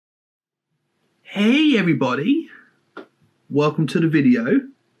Hey everybody, welcome to the video.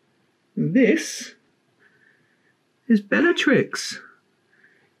 This is Bellatrix.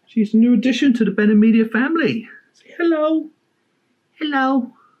 She's a new addition to the Benham Media family. Say hello.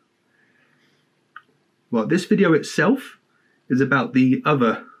 Hello. Well, this video itself is about the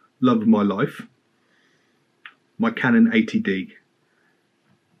other love of my life, my Canon 80D.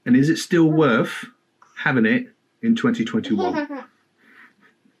 And is it still worth having it in 2021?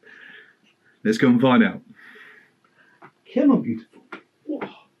 Let's go and find out. Come on, beautiful. Whoa.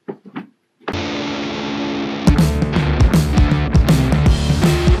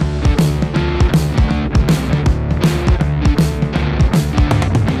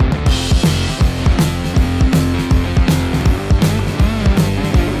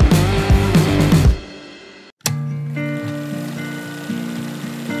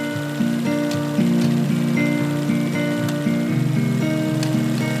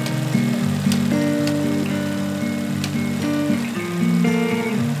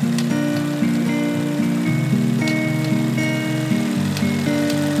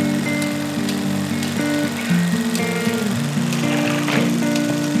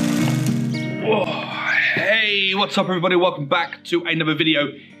 What's up everybody, welcome back to another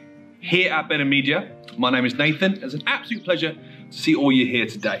video here at Benham Media. My name is Nathan. It's an absolute pleasure to see all you here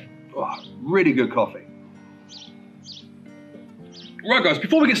today. Oh, really good coffee. Right guys,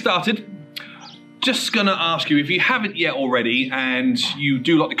 before we get started, just gonna ask you, if you haven't yet already and you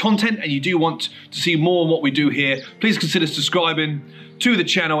do like the content and you do want to see more of what we do here, please consider subscribing to the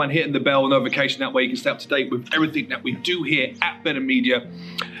channel and hitting the bell notification. That way you can stay up to date with everything that we do here at Benham Media.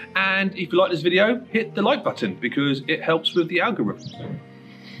 And if you like this video, hit the like button because it helps with the algorithm.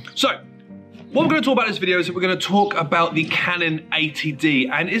 So, what we're going to talk about in this video is that we're going to talk about the Canon 80D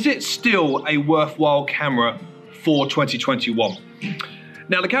and is it still a worthwhile camera for 2021?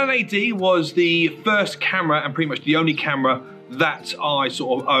 Now, the Canon 80D was the first camera and pretty much the only camera that I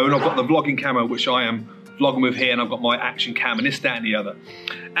sort of own. I've got the vlogging camera, which I am vlogging with here, and I've got my action cam and this, that, and the other.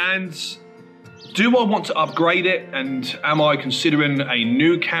 And do I want to upgrade it, and am I considering a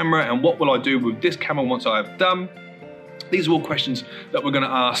new camera, and what will I do with this camera once I have done? These are all questions that we're going to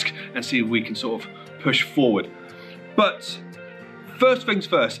ask and see if we can sort of push forward. But first things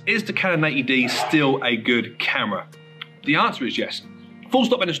first, is the Canon 80D still a good camera? The answer is yes. Full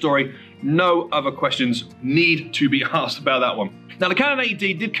stop in the story, no other questions need to be asked about that one. Now the Canon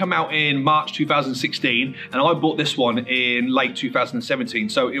 80D did come out in March 2016 and I bought this one in late 2017,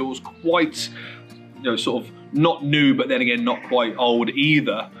 so it was quite, you know, sort of not new, but then again not quite old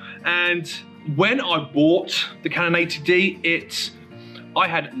either. And when I bought the Canon 80D, I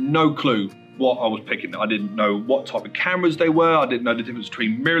had no clue what I was picking. I didn't know what type of cameras they were. I didn't know the difference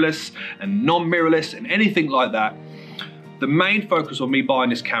between mirrorless and non-mirrorless and anything like that. The main focus of me buying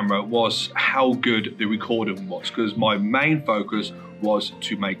this camera was how good the recording was, because my main focus was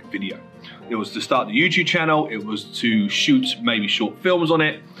to make video. It was to start the YouTube channel, it was to shoot maybe short films on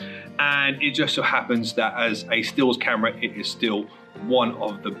it, and it just so happens that as a stills camera, it is still one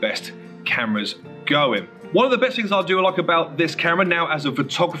of the best cameras going. One of the best things I do like about this camera now as a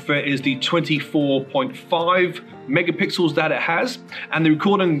photographer is the 24.5 megapixels that it has, and the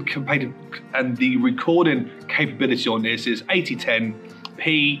recording capability on this is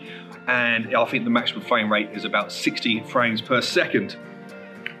 8010p, and I think the maximum frame rate is about 60 frames per second.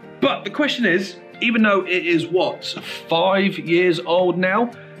 But the question is, even though it is what, 5 years old now,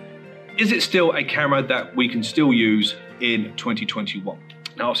 is it still a camera that we can still use in 2021?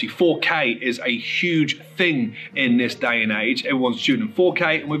 Now obviously 4K is a huge thing in this day and age. Everyone's shooting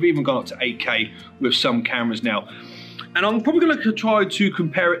 4K, and we've even gone up to 8K with some cameras now. And I'm probably going to try to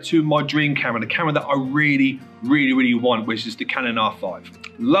compare it to my dream camera, the camera that I really want, which is the Canon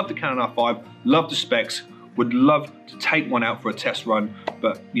R5. Love the Canon R5, love the specs, would love to take one out for a test run,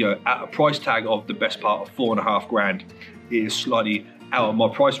 but you know, at a price tag of the best part of $4.5 grand, it is slightly out of my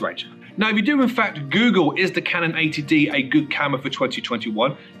price range. Now, if you do in fact Google, is the Canon 80D a good camera for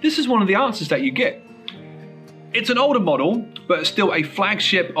 2021? This is one of the answers that you get. It's an older model, but it's still a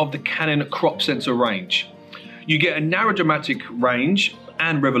flagship of the Canon crop sensor range. You get a narrow dramatic range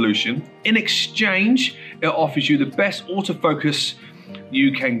and resolution. In exchange, it offers you the best autofocus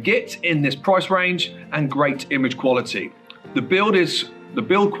you can get in this price range and great image quality. The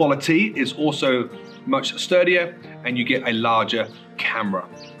build quality is also much sturdier, and you get a larger camera.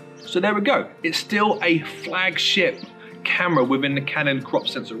 So there we go. It's still a flagship camera within the Canon crop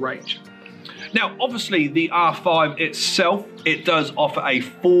sensor range. Now, obviously the R5 itself, it does offer a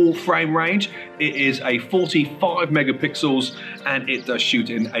full frame range. It is a 45 megapixels and it does shoot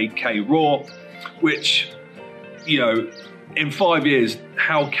in 8K RAW, which, you know, in 5 years,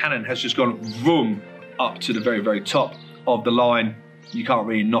 how Canon has just gone vroom up to the very, very top of the line. You can't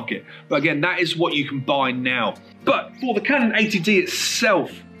really knock it. But again, that is what you can buy now. But for the Canon 80D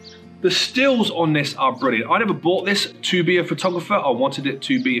itself, the stills on this are brilliant. I never bought this to be a photographer. I wanted it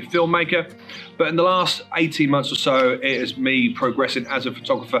to be a filmmaker. But in the last 18 months or so, it is me progressing as a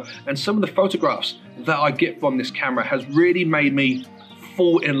photographer. And some of the photographs that I get from this camera has really made me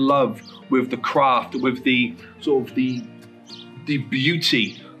fall in love with the craft, with the sort of the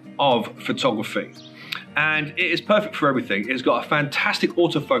beauty of photography. And it is perfect for everything. It's got a fantastic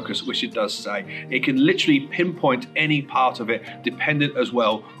autofocus, which it does say. It can literally pinpoint any part of it, dependent as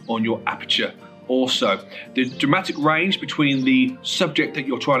well on your aperture also. The dramatic range between the subject that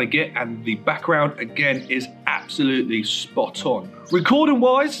you're trying to get and the background, again, is absolutely spot on. Recording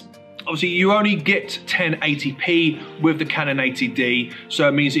wise, obviously you only get 1080p with the Canon 80D, so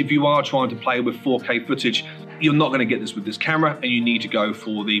it means if you are trying to play with 4K footage, you're not going to get this with this camera, and you need to go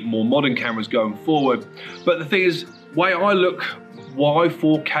for the more modern cameras going forward. But the thing is, way I look, why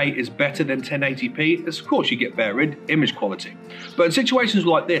 4K is better than 1080p is, of course, you get better image quality. But in situations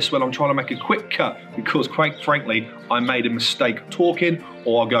like this, when I'm trying to make a quick cut, because quite frankly, I made a mistake talking,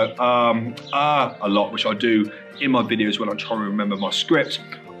 or I go a lot, which I do in my videos when I'm trying to remember my scripts,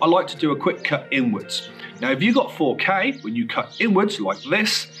 I like to do a quick cut inwards. Now, if you've got 4K, when you cut inwards like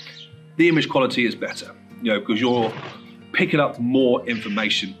this, the image quality is better. You know, because you're picking up more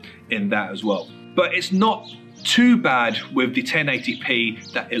information in that as well. But it's not too bad with the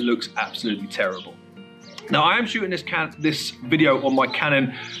 1080p that it looks absolutely terrible. Now, I am shooting this video on my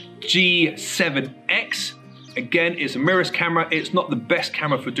Canon G7X. Again, it's a mirrorless camera. It's not the best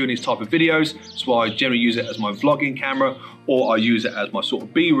camera for doing these type of videos. That's why I generally use it as my vlogging camera, or I use it as my sort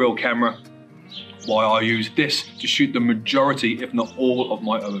of B-reel camera. Why I use this to shoot the majority, if not all, of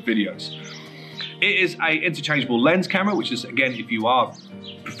my other videos. It is a interchangeable lens camera, which is, again, if you are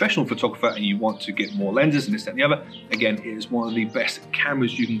a professional photographer and you want to get more lenses and this, that, and the other, again, it is one of the best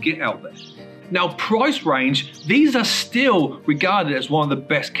cameras you can get out there. Now, price range, these are still regarded as one of the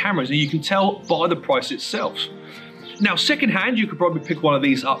best cameras, and you can tell by the price itself. Now, secondhand, you could probably pick one of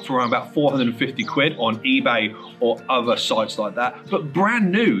these up for around about 450 quid on eBay or other sites like that. But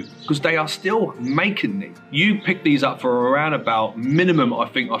brand new, because they are still making them. You pick these up for around about minimum, I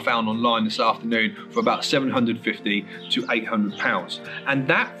think I found online this afternoon, for about 750 to 800 pounds. And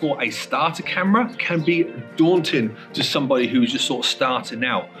that for a starter camera can be daunting to somebody who's just sort of starting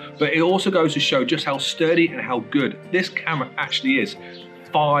out. But it also goes to show just how sturdy and how good this camera actually is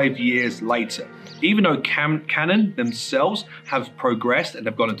 5 years later. Even though Canon themselves have progressed and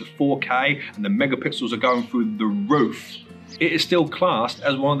they've gone into 4K and the megapixels are going through the roof, it is still classed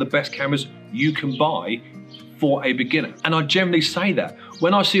as one of the best cameras you can buy for a beginner. And I generally say that.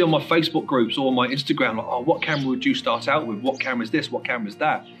 When I see on my Facebook groups or my Instagram, like, oh, what camera would you start out with? What camera is this? What camera is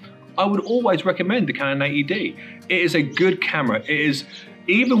that? I would always recommend the Canon 80D. It is a good camera. It is,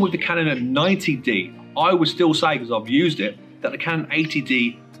 even with the Canon 90D, I would still say, because I've used it, that the Canon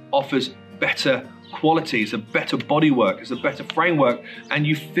 80D offers better quality, it's a better bodywork, it's a better framework, and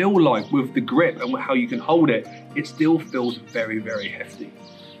you feel like with the grip and how you can hold it, it still feels very, very hefty.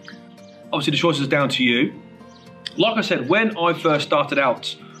 Obviously the choice is down to you. Like I said, when I first started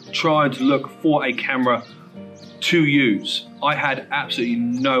out trying to look for a camera to use, I had absolutely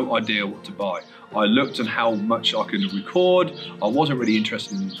no idea what to buy. I looked at how much I could record, I wasn't really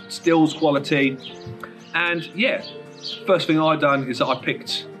interested in stills quality, and yeah, first thing I done is that I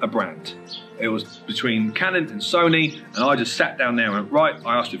picked a brand. It was between Canon and Sony, and I just sat down there and went, right,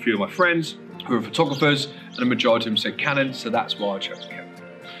 I asked a few of my friends who are photographers, and the majority of them said Canon, so that's why I chose Canon.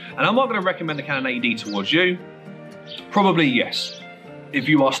 And I'm not going to recommend the Canon 80D towards you. Probably yes. If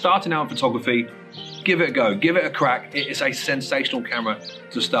you are starting out in photography, give it a go, give it a crack. It is a sensational camera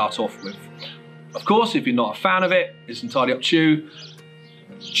to start off with. Of course, if you're not a fan of it, it's entirely up to you.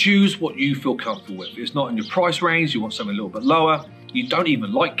 Choose what you feel comfortable with. If it's not in your price range, you want something a little bit lower, you don't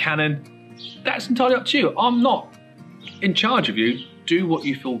even like Canon, that's entirely up to you. I'm not in charge of you. Do what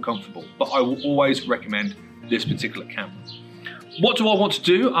you feel comfortable, but I will always recommend this particular camera. What do I want to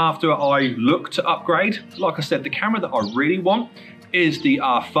do after I look to upgrade? Like I said, the camera that I really want is the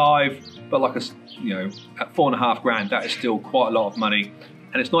R5, but like you know, at 4.5 grand, that is still quite a lot of money,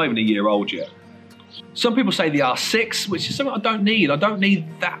 and it's not even a year old yet. Some people say the R6, which is something I don't need. I don't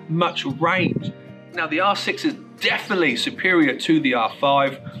need that much range. Now the R6 is definitely superior to the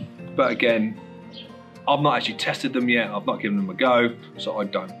R5, but again, I've not actually tested them yet. I've not given them a go, so I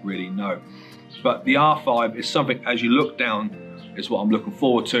don't really know. But the R5 is something, as you look down, is what I'm looking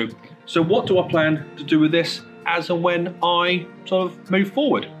forward to. So what do I plan to do with this as and when I sort of move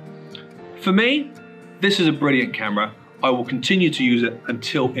forward? For me, this is a brilliant camera. I will continue to use it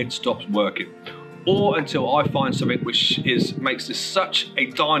until it stops working, or until I find something which makes this such a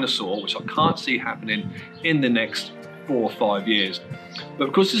dinosaur, which I can't see happening in the next 4 or 5 years. But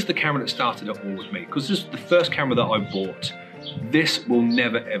because this is the camera that started it all with me, because this is the first camera that I bought, this will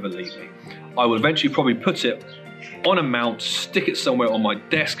never ever leave me. I will eventually probably put it on a mount, stick it somewhere on my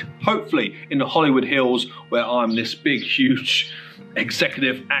desk, hopefully in the Hollywood Hills, where I'm this big, huge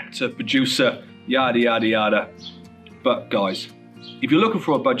executive actor, producer, yada, yada, yada. But guys, if you're looking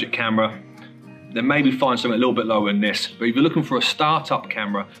for a budget camera, then maybe find something a little bit lower than this. But if you're looking for a startup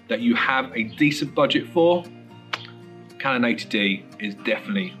camera that you have a decent budget for, Canon 80D is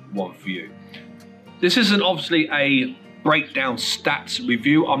definitely one for you. This isn't obviously a breakdown stats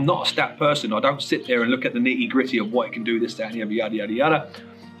review. I'm not a stat person. I don't sit there and look at the nitty gritty of what it can do, this, that, and the other, yada, yada, yada.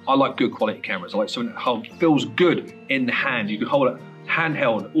 I like good quality cameras. I like something that feels good in the hand. You can hold it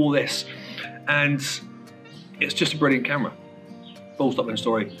handheld, all this. And it's just a brilliant camera. Full stop in the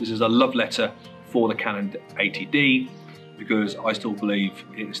story. This is a love letter for the Canon 80D, because I still believe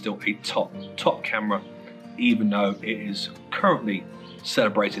it is still a top camera, even though it is currently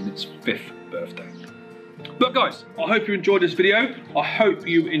celebrating its 5th birthday. But guys, I hope you enjoyed this video. I hope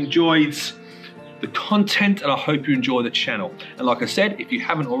you enjoyed the content, and I hope you enjoy the channel. And like I said, if you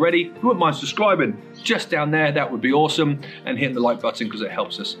haven't already, if you wouldn't mind subscribing just down there, that would be awesome, and hitting the like button because it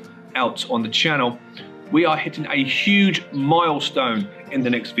helps us out on the channel. We are hitting a huge milestone in the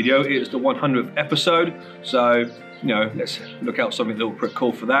next video. It is the 100th episode, so you know, let's look out something a little pretty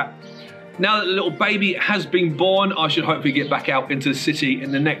cool for that. Now that the little baby has been born, I should hopefully get back out into the city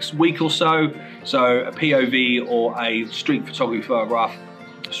in the next week or so. So a POV or a street photography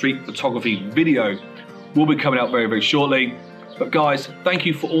video will be coming out very, very shortly. But guys, thank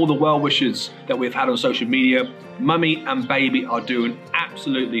you for all the well wishes that we've had on social media. Mummy and baby are doing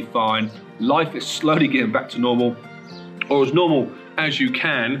absolutely fine. Life is slowly getting back to normal, or as normal as you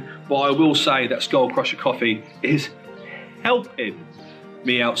can. But I will say that Skull Crusher Coffee is helping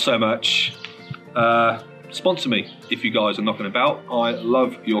me out so much. Sponsor me if you guys are knocking about. I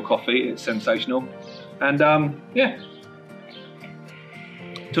love your coffee, it's sensational. And yeah,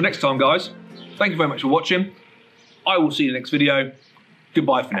 till next time guys, thank you very much for watching. I will see you in the next video.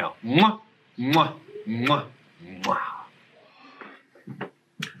 Goodbye for now. Mwah, mwah, mwah, mwah.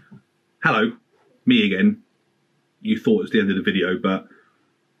 Hello, me again. You thought it was the end of the video, but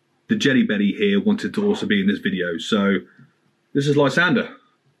the Jelly Belly here wanted to also be in this video, so this is Lysander.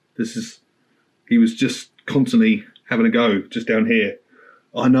 He was just constantly having a go just down here.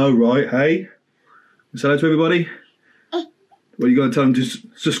 I know, right? Hey? Say hello to everybody. What are you going to tell them to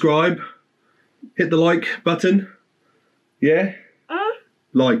subscribe? Hit the like button. Yeah?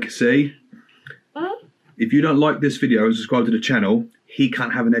 Like, see? If you don't like this video and subscribe to the channel, he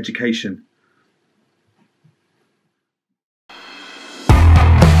can't have an education.